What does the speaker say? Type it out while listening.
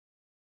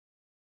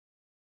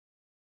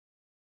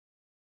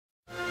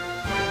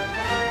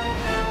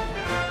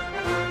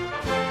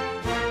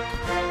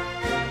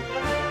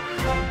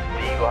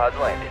has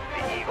landed.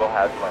 The eagle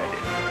has landed.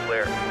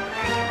 Clear.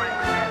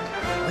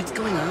 What's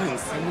going on?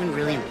 Someone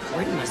really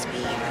important must be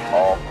here.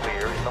 All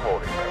clear in the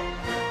holding room.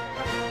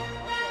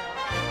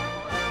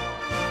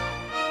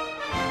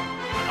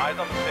 Eyes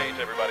on the stage,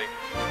 everybody.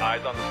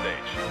 Eyes on the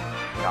stage.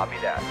 Copy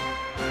that.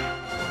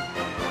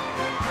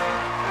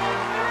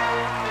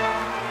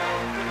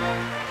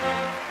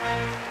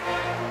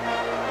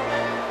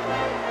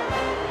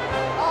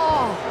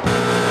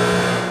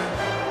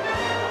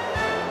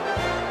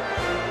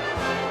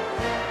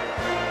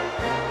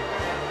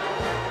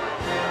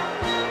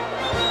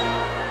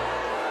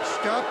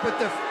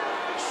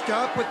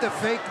 Stop with the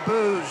fake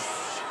booze.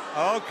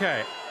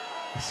 Okay.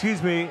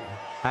 Excuse me.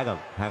 Hang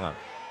on.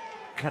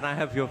 Can I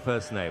have your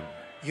first name?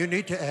 You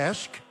need to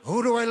ask,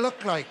 who do I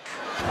look like?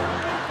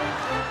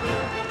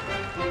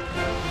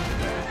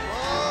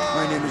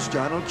 My name is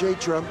Donald J.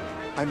 Trump.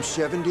 I'm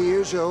 70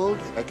 years old.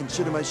 I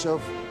consider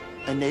myself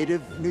a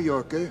native New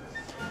Yorker.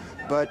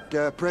 But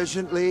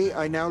presently,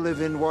 I now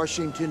live in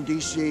Washington,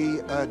 D.C.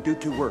 Due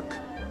to work.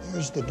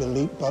 Here's the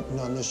delete button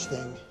on this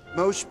thing.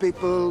 Most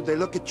people, they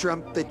look at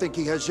Trump, they think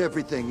he has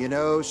everything, you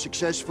know,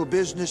 successful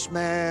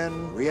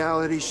businessman,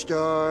 reality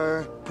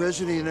star,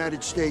 president of the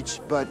United States.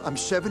 But I'm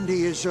 70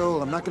 years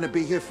old. I'm not going to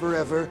be here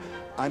forever.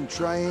 I'm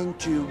trying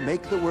to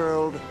make the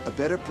world a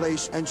better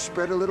place and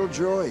spread a little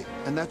joy.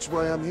 And that's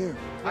why I'm here.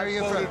 I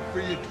voted for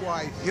you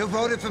twice. You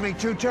voted for me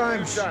 2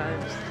 times. 2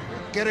 times.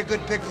 Get a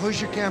good pick.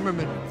 Who's your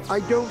cameraman? I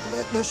don't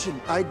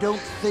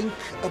think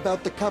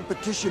about the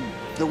competition.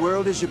 The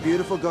world is a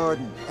beautiful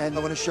garden, and I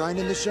want to shine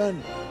in the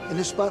sun, in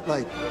the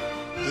spotlight.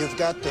 You've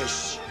got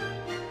this.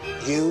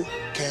 You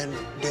can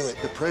do it.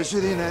 The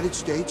President of the United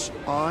States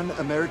on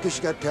America's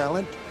Got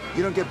Talent.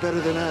 You don't get better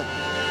than that.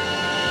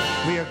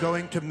 We are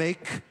going to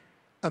make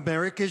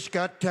America's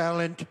Got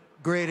Talent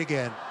great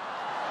again.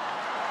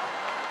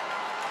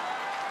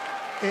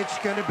 It's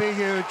going to be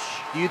huge.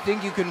 Do you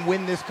think you can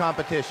win this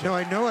competition? No,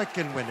 I know I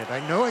can win it.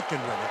 I know I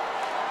can win it.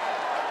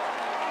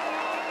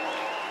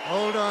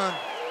 Hold on.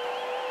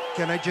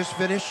 Can I just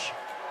finish?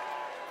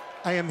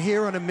 I am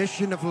here on a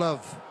mission of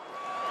love.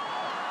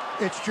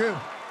 It's true.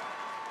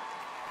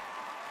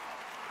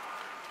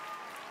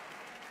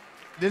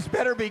 This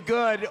better be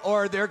good,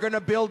 or they're going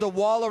to build a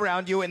wall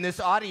around you, and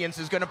this audience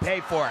is going to pay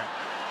for it.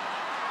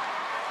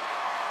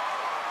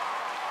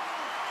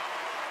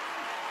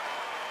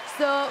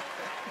 So,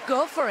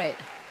 go for it.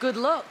 Good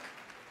luck.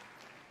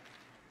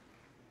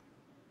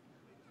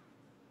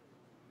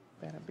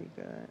 Better be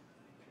good.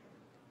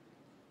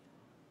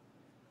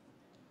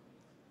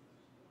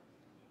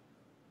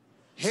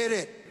 Hit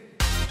it.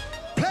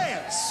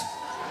 Plants.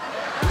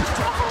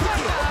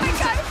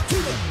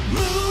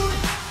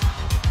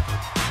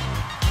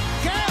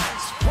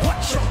 What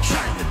you're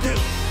trying to do?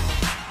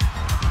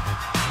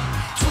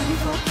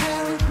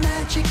 24-karat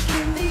magic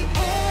in the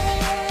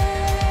air.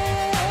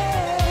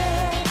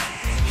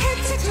 Head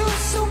to toe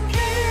so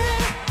clear.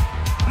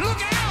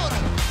 Look out!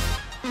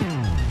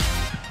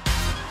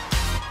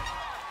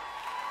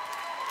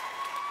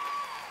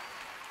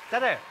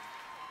 That it?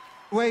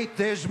 Wait,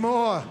 there's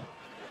more.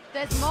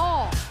 There's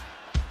more.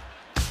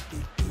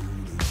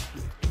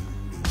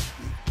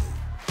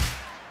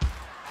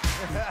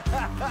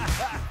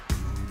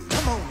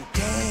 Come on,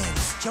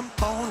 dance,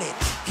 jump on it.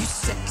 You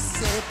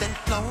sexy, then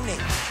flown it.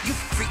 You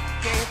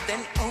freaky,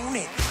 then own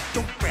it.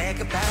 Don't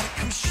brag about it,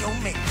 come show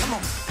me. Come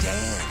on,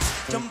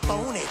 dance, jump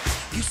on it.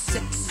 You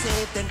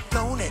sexy, then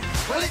flown it.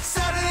 Well, it's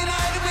Saturday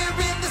night and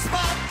we're in the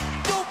spot.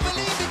 Don't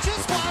believe it,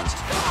 just watch.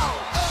 Come on,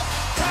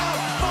 uptown,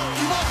 funk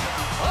you up.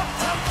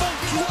 Uptown, funk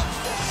you up.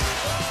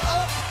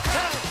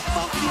 Uptown,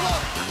 funk you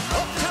up.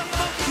 Uptown,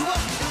 funk you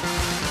up.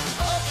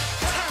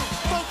 Uptown,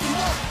 funk you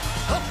up.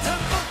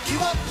 Uptown, funk you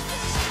up.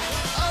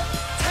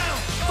 Uptown,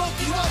 funk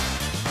you up.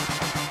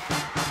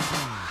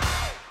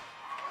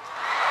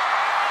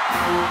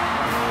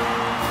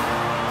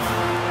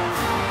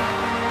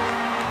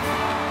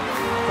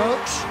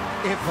 Folks,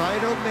 if I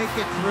don't make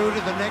it through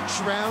to the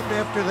next round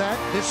after that,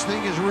 this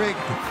thing is rigged.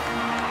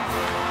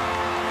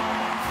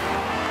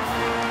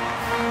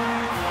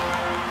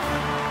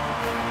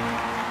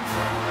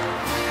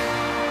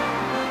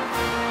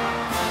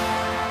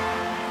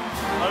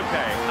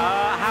 Okay,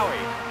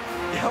 Howie.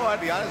 You know, I'll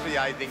be honest with you,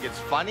 I think it's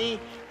funny,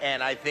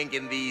 and I think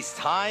in these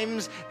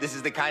times, this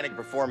is the kind of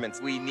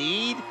performance we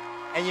need.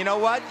 And you know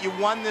what? You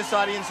won this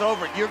audience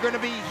over. You're going to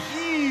be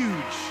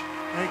huge.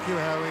 Thank you,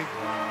 Howie.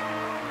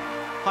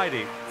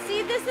 Heidi.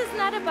 See, this is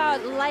not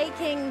about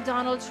liking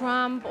Donald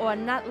Trump or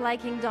not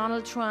liking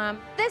Donald Trump.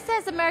 This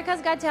says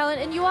America's Got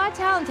Talent, and you are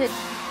talented.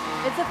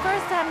 It's the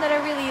first time that I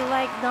really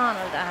like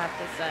Donald, I have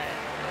to say.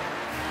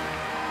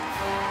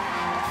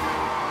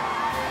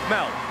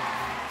 Mel.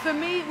 For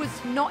me, it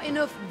was not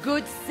enough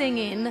good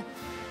singing,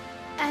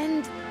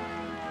 and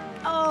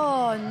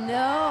oh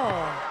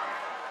no.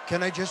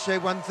 Can I just say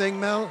one thing,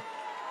 Mel?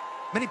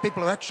 Many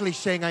people are actually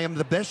saying I am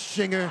the best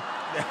singer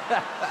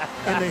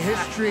in the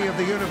history of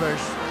the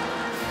universe.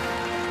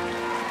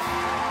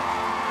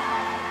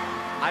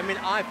 I I mean,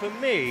 for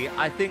me,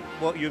 I think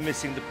what you're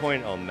missing the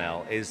point on,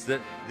 Mel, is that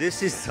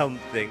this is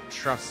something,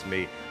 trust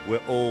me,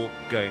 we're all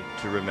going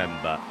to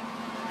remember.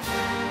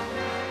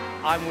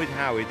 I'm with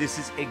Howie. This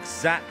is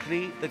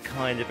exactly the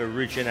kind of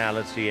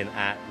originality and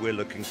act we're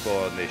looking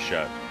for on this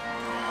show.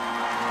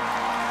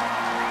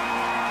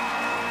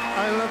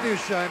 I love you,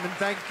 Simon.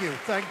 Thank you.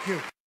 Thank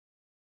you.